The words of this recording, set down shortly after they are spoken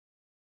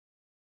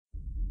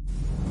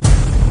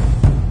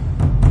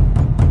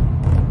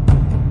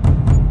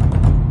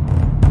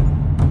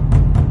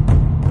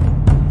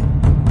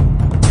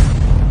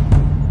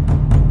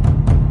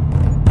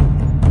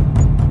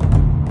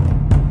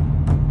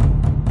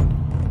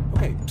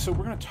So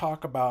we're going to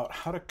talk about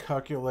how to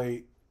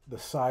calculate the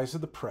size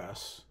of the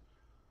press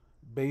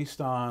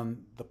based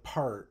on the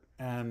part.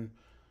 And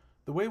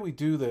the way we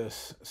do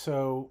this,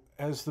 so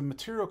as the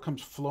material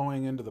comes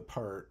flowing into the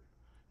part,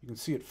 you can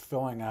see it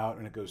filling out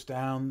and it goes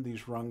down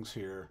these rungs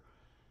here.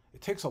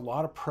 It takes a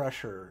lot of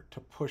pressure to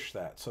push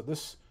that. So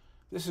this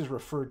is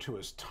referred to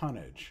as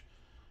tonnage.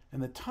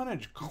 And the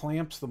tonnage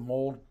clamps the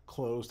mold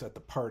closed at the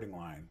parting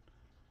line.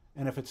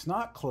 And if it's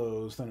not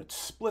closed, then it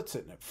splits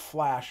it and it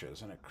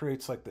flashes and it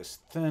creates like this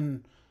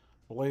thin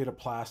blade of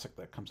plastic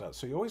that comes out.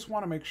 So you always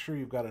want to make sure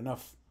you've got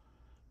enough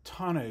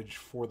tonnage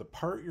for the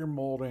part you're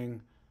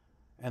molding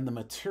and the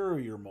material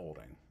you're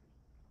molding.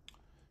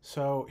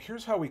 So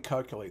here's how we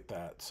calculate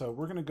that. So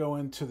we're going to go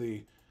into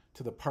the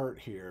part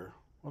here.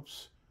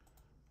 Whoops.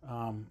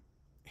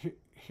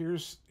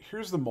 Here's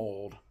the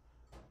mold,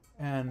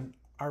 and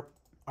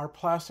our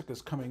plastic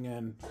is coming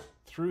in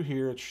through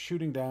here. It's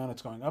shooting down.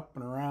 It's going up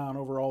and around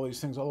over all these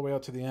things all the way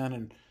out to the end,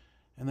 and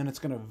then it's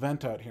going to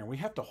vent out here. And we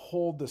have to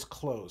hold this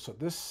closed. So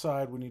this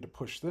side we need to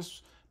push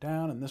this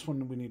down, and this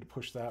one we need to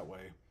push that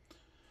way.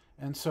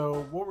 And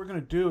so what we're going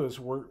to do is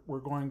we're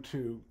going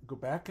to go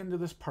back into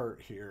this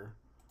part here.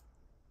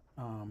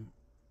 And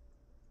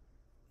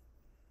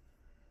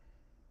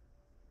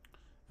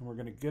we're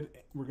going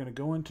to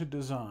go into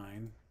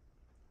design.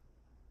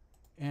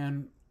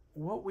 And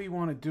what we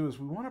want to do is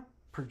we want to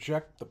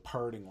project the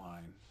parting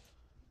line.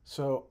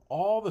 So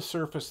all the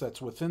surface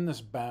that's within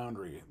this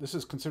boundary, this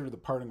is considered the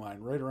parting line,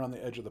 right around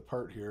the edge of the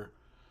part here,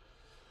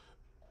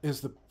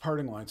 is the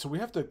parting line. So we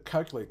have to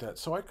calculate that.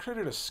 So I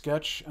created a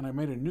sketch and I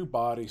made a new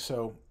body.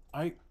 So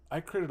I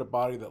created a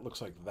body that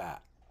looks like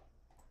that.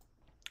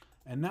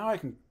 And now I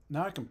can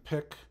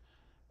pick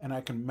and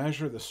I can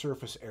measure the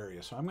surface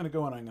area. So I'm going to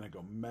go and I'm going to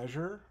go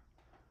measure,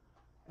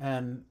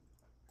 and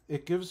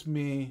it gives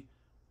me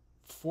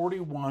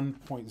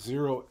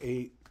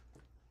 41.08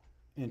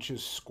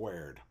 inches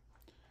squared.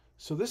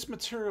 So this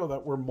material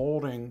that we're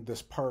molding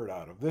this part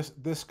out of,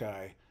 this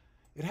guy,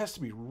 it has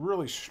to be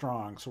really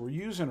strong. So we're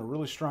using a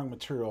really strong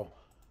material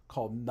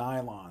called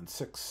Nylon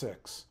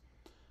 6.6.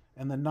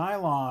 And the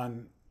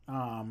nylon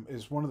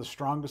is one of the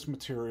strongest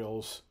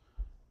materials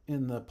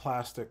in the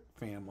plastic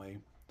family.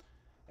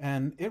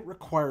 And it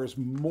requires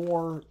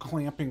more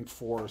clamping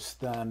force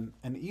than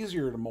an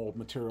easier to mold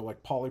material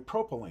like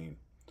polypropylene.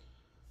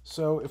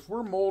 So if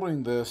we're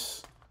molding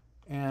this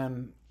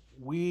and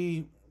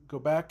we go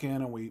back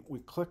in and we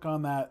click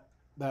on that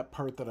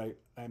part that I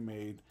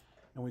made,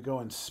 and we go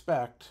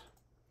inspect,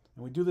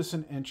 and we do this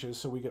in inches,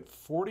 so we get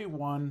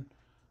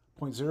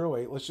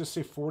 41.08, let's just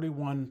say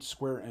 41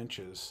 square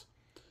inches.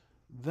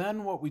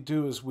 Then what we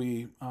do is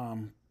we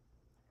pull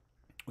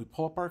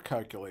up our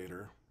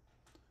calculator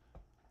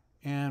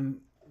and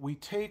we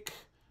take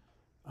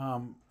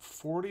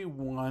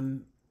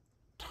 41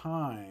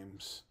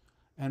 times,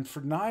 and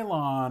for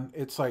nylon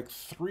it's like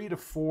 3 to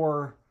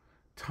 4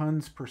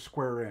 tons per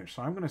square inch.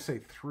 So I'm going to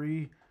say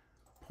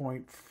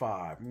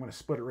 3.5. I'm going to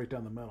split it right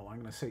down the middle. I'm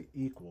going to say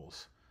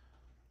equals.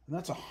 And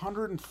that's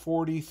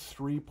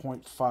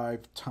 143.5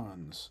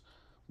 tons.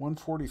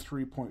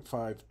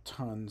 143.5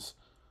 tons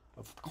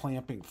of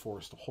clamping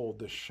force to hold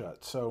this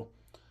shut. So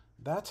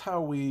that's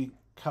how we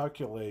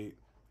calculate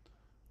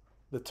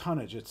the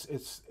tonnage.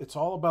 It's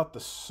all about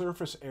the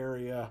surface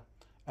area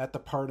at the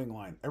parting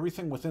line.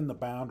 Everything within the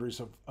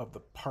boundaries of the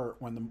part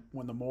when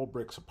the mold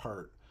breaks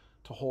apart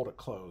to hold it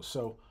closed.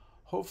 So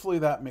hopefully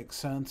that makes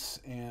sense,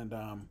 and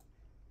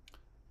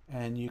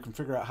you can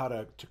figure out how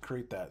to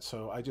create that.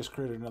 So I just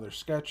created another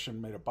sketch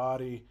and made a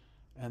body,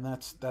 and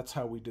that's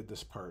how we did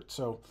this part.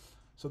 So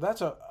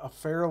that's a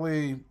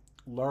fairly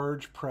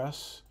large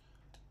press,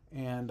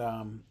 and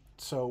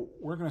so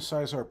we're going to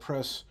size our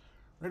press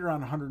right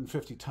around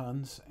 150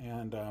 tons,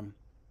 and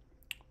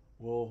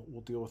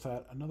we'll deal with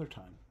that another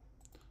time.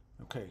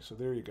 Okay, so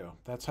there you go.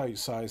 That's how you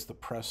size the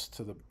press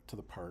to the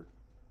part.